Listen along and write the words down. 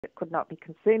It could not be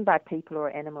consumed by people or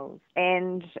animals.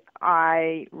 And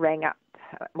I rang up,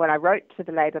 I wrote to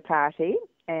the Labour Party,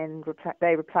 and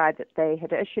they replied that they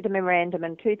had issued a memorandum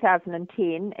in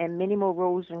 2010 and many more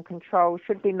rules and controls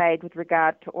should be made with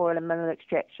regard to oil and mineral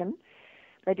extraction.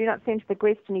 They do not seem to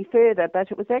progress any further,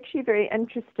 but it was actually very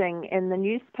interesting in the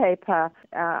newspaper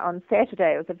on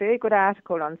Saturday. It was a very good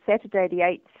article on Saturday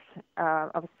the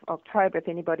 8th of October, if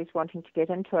anybody's wanting to get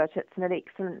into it. It's an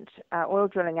excellent oil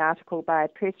drilling article by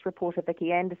press reporter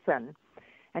Vicki Anderson,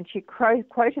 and she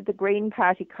quoted the Green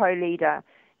Party co-leader,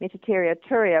 Metateria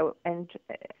Turia, and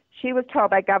she was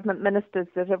told by government ministers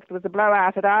that if there was a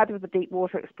blowout at either of the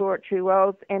deepwater exploratory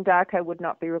wells, Andarko would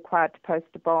not be required to post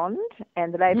a bond.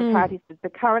 And the Labour Party said the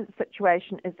current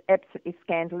situation is absolutely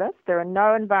scandalous. There are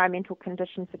no environmental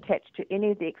conditions attached to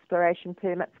any of the exploration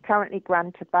permits currently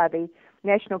granted by the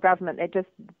national government. They're just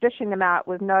dishing them out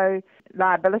with no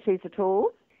liabilities at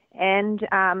all. And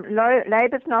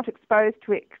Labour's not exposed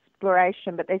to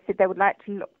exploration, but they said they would like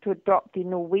to look to adopt the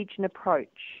Norwegian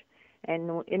approach.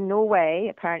 And in Norway,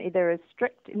 apparently there is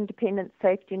strict independent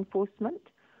safety enforcement,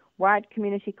 wide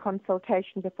community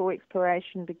consultation before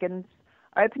exploration begins,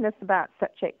 openness about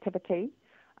such activity,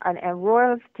 and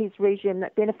royalties regime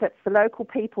that benefits the local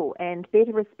people and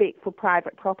better respect for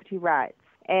private property rights.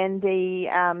 And the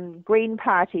Green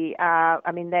Party, they're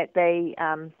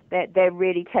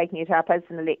really taking it up as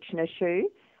an election issue.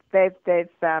 They're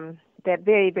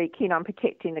very, very keen on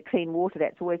protecting the clean water.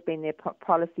 That's always been their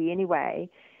policy anyway.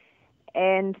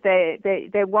 And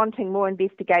they're wanting more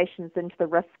investigations into the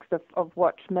risks of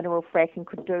what mineral fracking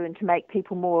could do and to make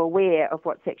people more aware of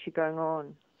what's actually going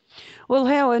on. Well,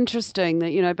 how interesting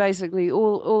that, basically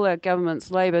all our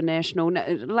governments, Labour, National,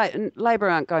 Labour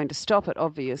aren't going to stop it,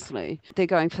 obviously. They're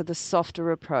going for the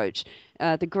softer approach.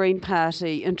 The Green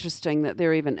Party, interesting that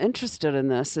they're even interested in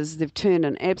this, is they've turned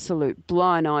an absolute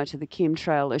blind eye to the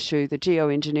chemtrail issue, the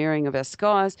geoengineering of our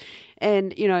skies.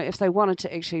 And, if they wanted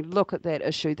to actually look at that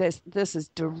issue, this is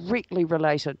directly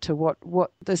related to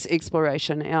what this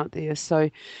exploration out there. So,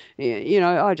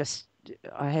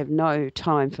 I have no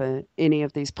time for any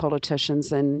of these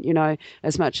politicians, and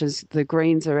as much as the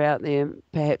Greens are out there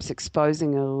perhaps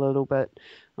exposing it a little bit,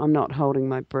 I'm not holding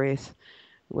my breath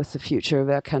with the future of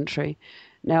our country.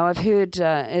 Now, I've heard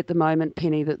at the moment,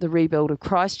 Penny, that the rebuild of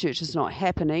Christchurch is not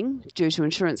happening due to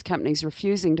insurance companies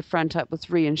refusing to front up with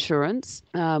reinsurance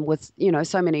with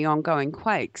so many ongoing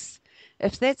quakes.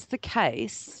 If that's the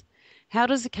case, how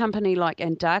does a company like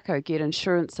Andarko get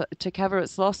insurance to cover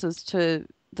its losses to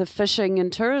the fishing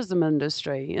and tourism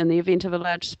industry in the event of a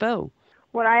large spill?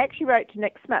 Well, I actually wrote to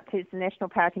Nick Smith, who's the National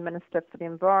Party Minister for the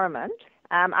Environment.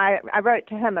 I wrote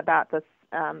to him about this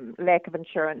lack of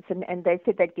insurance, and they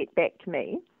said they'd get back to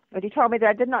me. But he told me that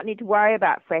I did not need to worry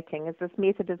about fracking, as this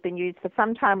method has been used for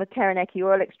some time with Taranaki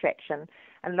oil extraction,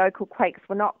 and local quakes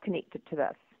were not connected to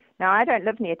this. Now, I don't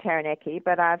live near Taranaki,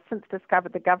 but I've since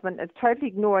discovered the government is totally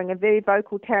ignoring a very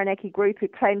vocal Taranaki group who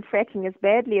claim fracking is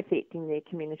badly affecting their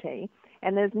community,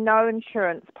 and there's no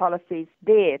insurance policies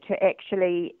there to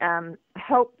actually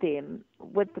help them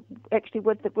with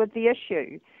the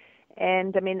issue.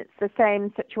 And, it's the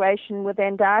same situation with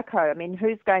Andarko.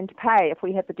 Who's going to pay if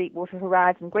we have the Deepwater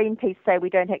Horizon? Greenpeace say we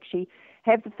don't actually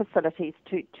have the facilities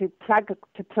to plug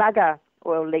a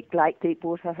oil leak like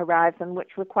Deepwater Horizon,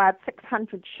 which required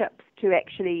 600 ships to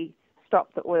actually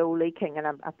stop the oil leaking, and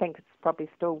I think it's probably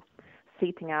still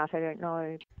seeping out. I don't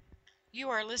know. You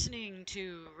are listening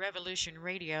to Revolution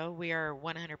Radio. We are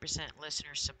 100%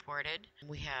 listener supported.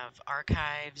 We have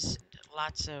archives,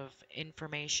 lots of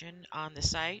information on the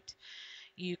site.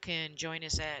 You can join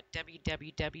us at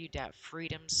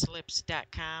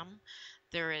www.freedomslips.com.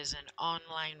 There is an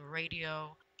online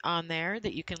radio on there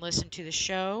that you can listen to the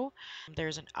show.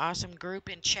 There's an awesome group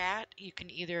in chat. You can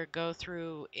either go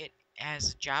through it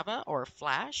as Java or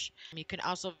Flash. You can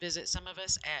also visit some of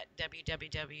us at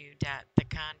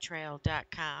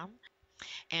www.thecontraildotcom.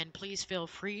 And please feel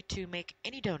free to make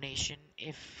any donation.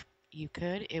 If you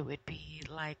could, it would be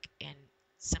like a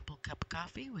simple cup of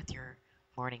coffee with your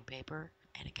morning paper.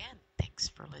 And again, thanks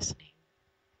for listening.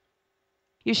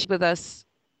 You shared with us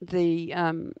the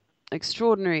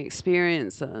extraordinary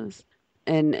experiences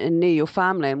in near your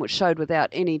farmland, which showed without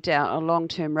any doubt a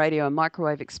long-term radio and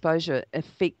microwave exposure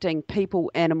affecting people,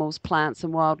 animals, plants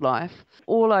and wildlife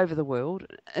all over the world.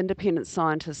 Independent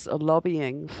scientists are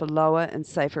lobbying for lower and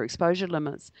safer exposure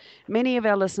limits. Many of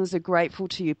our listeners are grateful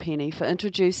to you, Penny, for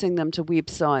introducing them to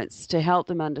websites to help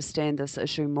them understand this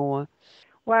issue more.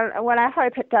 Well, I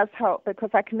hope it does help, because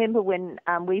I can remember when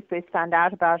we first found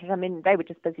out about it, they were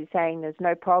just busy saying there's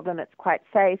no problem, it's quite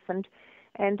safe, and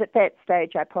And at that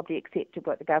stage, I probably accepted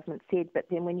what the government said, but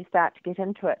then when you start to get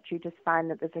into it, you just find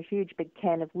that there's a huge big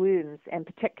can of worms, and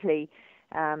particularly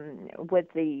with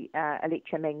the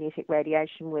electromagnetic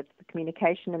radiation with the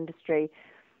communication industry.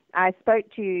 I spoke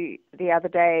to you the other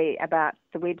day about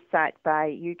the website by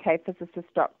UK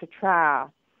physicist Dr. Trower,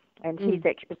 and he's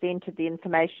actually presented the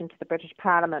information to the British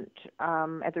Parliament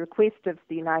at the request of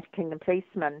the United Kingdom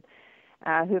policemen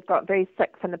who have got very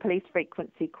sick from the police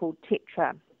frequency called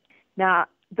Tetra. Now,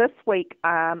 this week,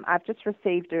 I've just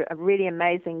received a really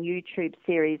amazing YouTube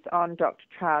series on Dr.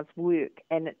 Trower's work,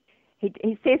 and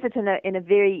he says it in a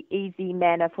very easy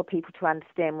manner for people to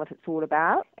understand what it's all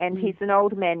about. And he's an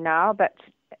older man now, but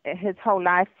his whole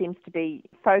life seems to be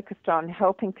focused on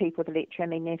helping people with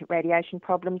electromagnetic radiation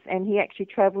problems, and he actually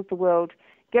travels the world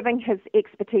giving his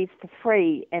expertise for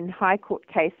free in high court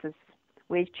cases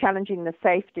where he's challenging the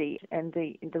safety and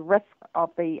the risk of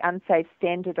the unsafe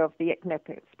standard of the EMF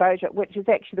exposure, which is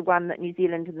actually the one that New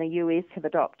Zealand and the US have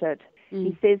adopted.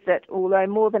 He says that although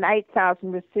more than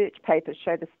 8,000 research papers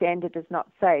show the standard is not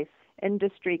safe,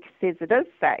 industry says it is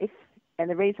safe, and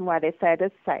the reason why they say it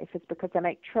is safe is because they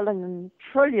make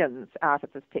trillions out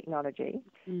of this technology,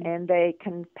 and they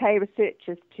can pay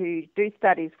researchers to do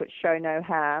studies which show no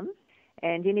harm.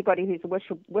 And anybody who's a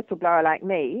whistleblower like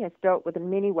me has dealt with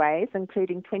in many ways,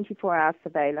 including 24-hour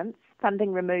surveillance,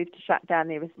 funding removed to shut down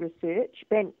their research,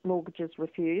 bank mortgages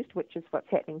refused, which is what's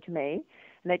happening to me,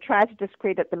 and they try to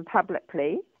discredit them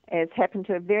publicly, as happened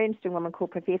to a very interesting woman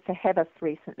called Professor Havas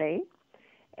recently.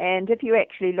 And if you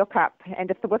actually look up,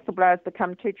 and if the whistleblowers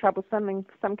become too troublesome, in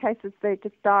some cases they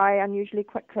just die unusually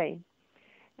quickly.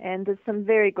 And there's some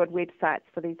very good websites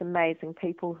for these amazing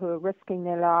people who are risking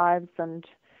their lives and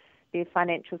their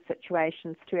financial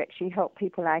situations to actually help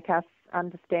people like us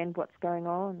understand what's going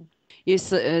on.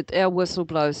 Yes, our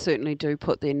whistleblowers certainly do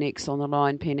put their necks on the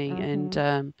line, Penny,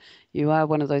 and you are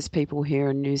one of those people here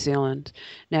in New Zealand.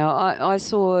 Now, I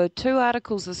saw 2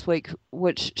 articles this week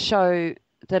which show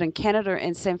that in Canada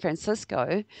and San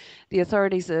Francisco, the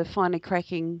authorities are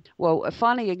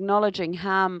finally acknowledging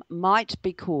harm might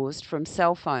be caused from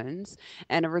cell phones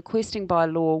and are requesting by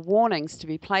law warnings to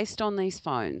be placed on these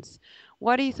phones.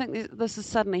 Why do you think this is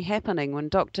suddenly happening when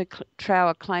Dr.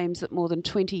 Trower claims that more than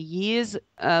 20 years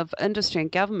of industry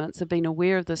and governments have been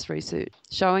aware of this research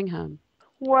showing harm?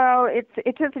 Well, it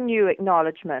is a new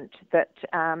acknowledgement that,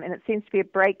 and it seems to be a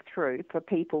breakthrough for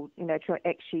people, to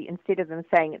actually, instead of them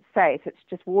saying it's safe, it's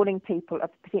just warning people of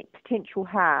potential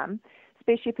harm,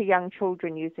 especially for young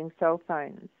children using cell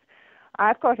phones.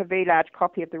 I've got a very large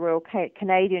copy of the Royal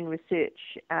Canadian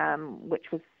research,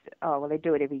 which was, they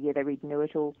do it every year, they renew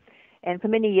it all. And for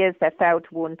many years they failed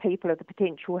to warn people of the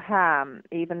potential harm,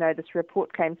 even though this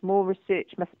report claims more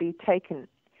research must be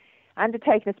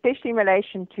undertaken, especially in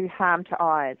relation to harm to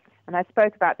eyes. And I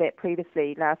spoke about that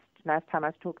previously last time I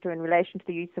was talking to in relation to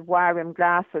the use of wire-rimmed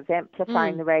glasses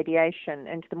amplifying the radiation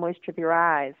into the moisture of your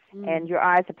eyes. And your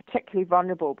eyes are particularly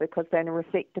vulnerable because they're in a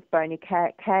reflective bony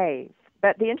cave.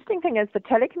 But the interesting thing is the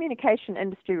telecommunication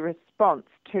industry response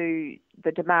to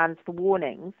the demands for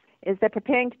warnings is they're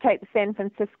preparing to take the San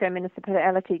Francisco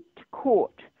municipality to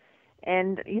court.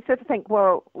 And you sort of think,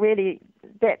 well, really,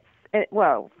 that's it.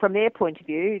 Well, from their point of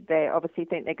view, they obviously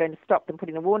think they're going to stop them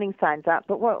putting the warning signs up,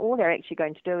 but what all they're actually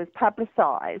going to do is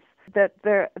publicise that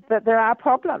there are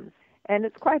problems, and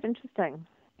it's quite interesting.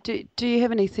 Do you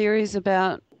have any theories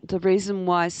about the reason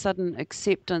why sudden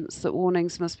acceptance that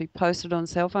warnings must be posted on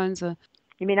cell phones are...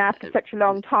 You mean after such a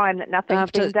long time that nothing's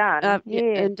been done? Yeah.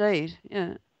 Indeed,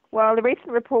 yeah. Well, the recent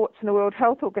reports from the World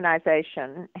Health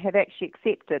Organization have actually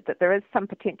accepted that there is some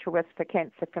potential risk for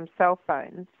cancer from cell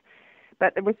phones,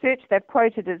 but the research they've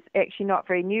quoted is actually not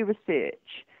very new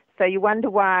research. So you wonder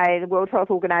why the World Health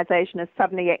Organization is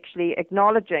suddenly actually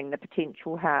acknowledging the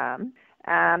potential harm.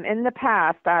 In the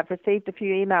past, I've received a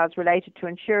few emails related to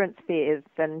insurance fears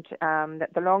and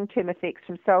that the long-term effects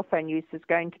from cell phone use is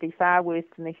going to be far worse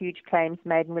than the huge claims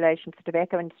made in relation to the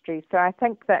tobacco industry. So I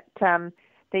think that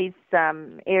these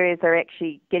areas are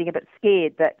actually getting a bit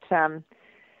scared that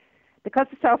because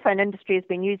the cell phone industry has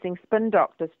been using spin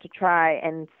doctors to try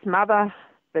and smother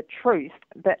the truth,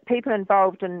 that people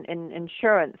involved in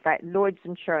insurance, like Lloyd's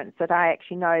Insurance, that I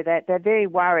actually know, that they're very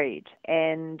worried.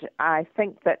 And I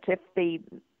think that if the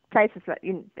places like,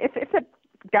 if the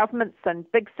governments and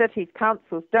big cities,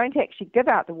 councils don't actually give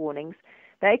out the warnings,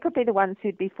 they could be the ones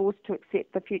who'd be forced to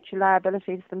accept the future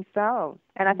liabilities themselves.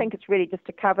 And I think it's really just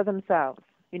to cover themselves.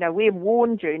 We've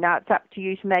warned you, now it's up to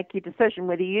you to make your decision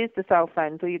whether you use the cell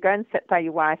phones or you go and sit by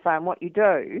your Wi-Fi and what you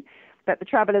do. But the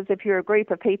trouble is, if you're a group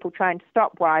of people trying to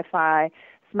stop Wi-Fi,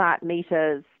 smart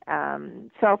meters,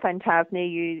 cell phone towers near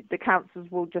you, the councils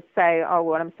will just say, "Oh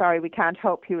well, I'm sorry, we can't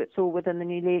help you. It's all within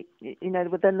the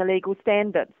within the legal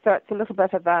standards." So it's a little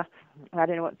bit of a, I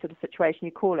don't know what sort of situation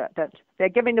you call it, but they're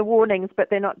giving the warnings, but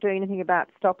they're not doing anything about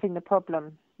stopping the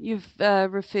problem. You've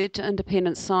referred to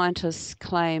independent scientists'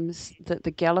 claims that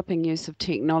the galloping use of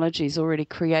technology is already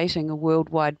creating a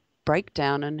worldwide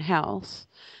breakdown in health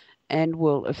and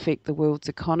will affect the world's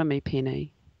economy,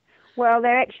 Penny. Well,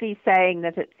 they're actually saying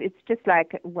that it's just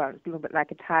like, well, it's a little bit like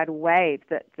a tidal wave,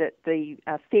 that the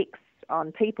effects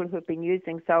on people who have been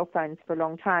using cell phones for a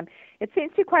long time, it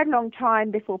seems to be quite a long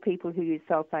time before people who use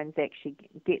cell phones actually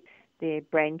get their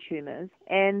brain tumours.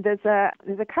 And there's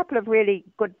a couple of really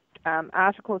good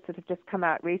articles that have just come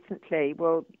out recently.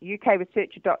 Well, UK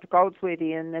researcher Dr.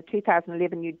 Goldsworthy in the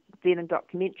 2011 New Zealand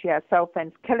documentary, Are Cell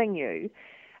Phones Killing You?,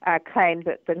 claimed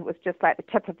that it was just like the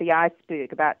tip of the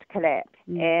iceberg about to collapse.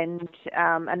 And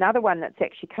another one that's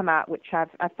actually come out, which I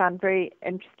found very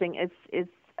interesting, is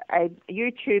a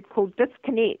YouTube called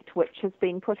Disconnect, which has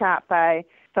been put out by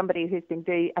somebody who's been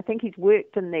I think he's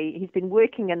been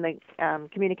working in the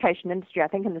communication industry, I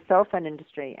think in the cell phone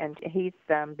industry, and he's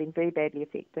been very badly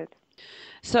affected.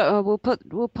 So we'll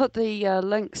put the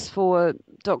links for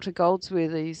Dr.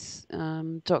 Goldsworthy's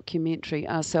documentary,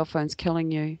 Are Cell Phones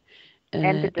Killing You?,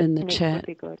 in the chat. Would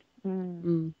be good.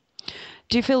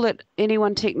 Do you feel that any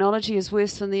one technology is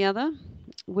worse than the other?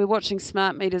 We're watching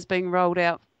smart meters being rolled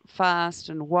out fast,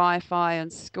 and Wi-Fi in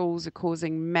schools are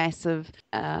causing massive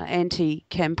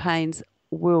anti-campaigns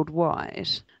worldwide.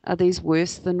 Are these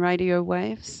worse than radio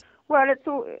waves? Well,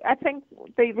 I think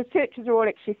the researchers are all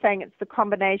actually saying it's the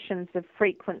combinations of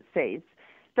frequencies.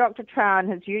 Dr. Trower, in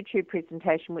his YouTube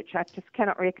presentation, which I just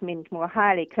cannot recommend more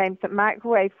highly, claims that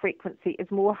microwave frequency is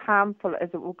more harmful as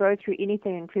it will go through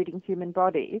anything, including human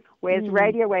bodies, whereas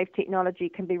radio wave technology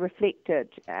can be reflected.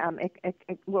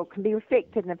 Can be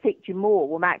reflected and affect you more.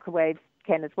 Well, microwaves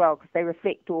can as well, because they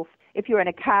reflect off. If you're in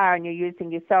a car and you're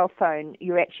using your cell phone,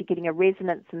 you're actually getting a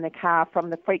resonance in the car from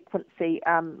the frequency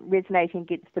resonating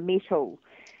against the metal.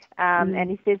 And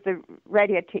he says the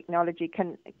radio technology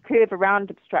can curve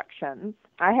around obstructions.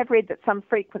 I have read that some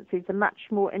frequencies are much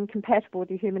more incompatible with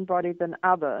the human body than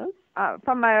others.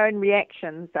 From my own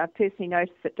reactions, I've personally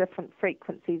noticed that different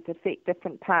frequencies affect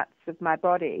different parts of my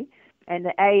body, and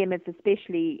the AM is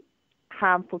especially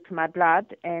harmful to my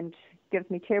blood and gives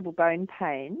me terrible bone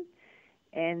pain.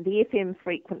 And the FM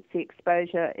frequency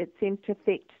exposure, it seems to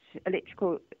affect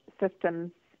electrical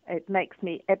systems. It makes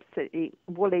me absolutely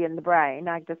woolly in the brain.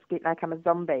 I just get like I'm a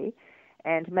zombie,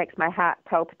 and it makes my heart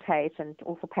palpitate and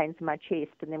awful pains in my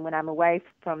chest. And then when I'm away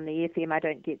from the FM, I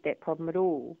don't get that problem at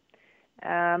all.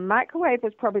 Microwave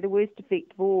was probably the worst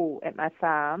effect of all at my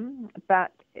farm,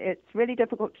 but it's really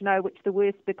difficult to know which is the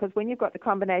worst, because when you've got the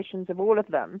combinations of all of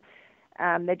them,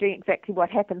 they're doing exactly what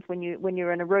happens when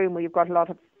you're in a room where you've got a lot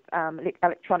of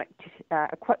electronic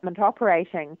equipment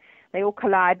operating. They all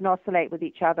collide and oscillate with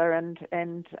each other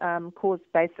and cause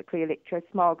basically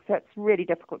electrosmog. So it's really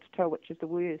difficult to tell which is the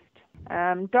worst.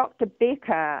 Dr.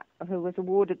 Becker, who was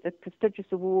awarded the prestigious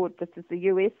award, this is the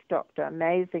US doctor,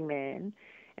 amazing man,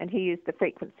 and he used the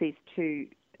frequencies to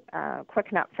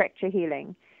quicken up fracture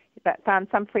healing, but found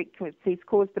some frequencies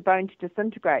caused the bone to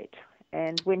disintegrate.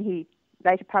 And when he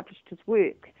later published his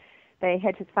work, they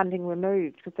had his funding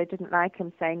removed because they didn't like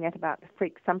him saying that about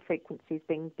some frequencies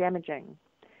being damaging.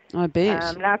 I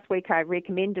bet. Last week I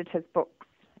recommended his books,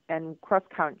 and Cross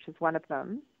Current is one of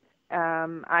them.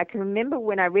 I can remember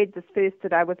when I read this first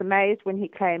that I was amazed when he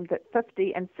claimed that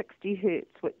 50 and 60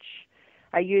 hertz, which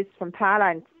are used from power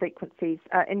line frequencies,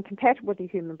 are incompatible with the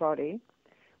human body,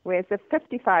 whereas if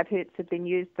 55 hertz had been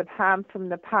used, the harm from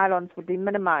the pylons would be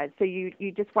minimized. So you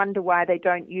just wonder why they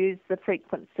don't use the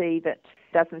frequency that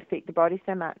doesn't affect the body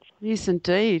so much. Yes,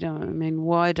 indeed. I mean,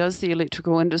 why does the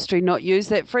electrical industry not use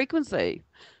that frequency?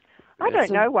 I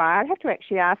don't know why. I'd have to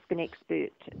actually ask an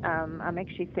expert. I'm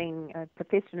actually seeing a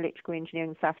professor in electrical engineering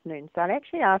this afternoon, so I'll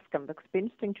actually ask him, because it'd be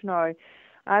interesting to know.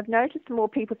 I've noticed more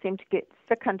people seem to get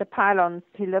sick under pylons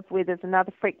who live where there's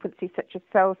another frequency, such as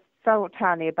cell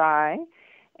tower nearby.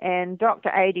 And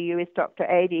Dr. Ady, US Dr.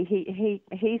 Ady,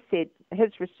 he said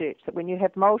his research that when you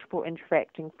have multiple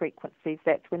interacting frequencies,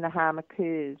 that's when the harm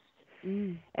occurs.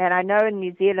 And I know in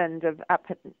New Zealand, up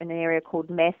in an area called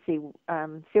Massey,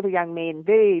 several young men,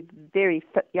 very, very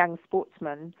fit young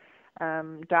sportsmen,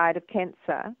 died of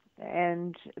cancer.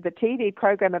 And the TV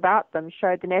program about them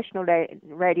showed the National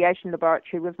Radiation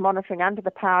Laboratory was monitoring under the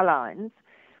power lines,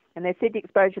 and they said the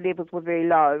exposure levels were very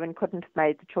low and couldn't have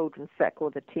made the children sick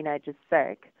or the teenagers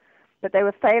sick. But they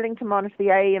were failing to monitor the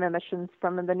AM emissions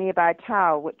from the nearby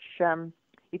tower, which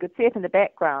you could see it in the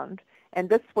background, and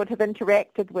this would have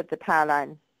interacted with the power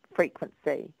line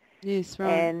frequency. Yes, right.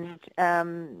 And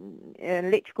an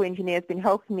electrical engineer has been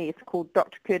helping me. It's called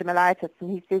Dr. Kurtamalitis,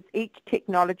 and he says each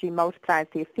technology multiplies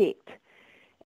the effect.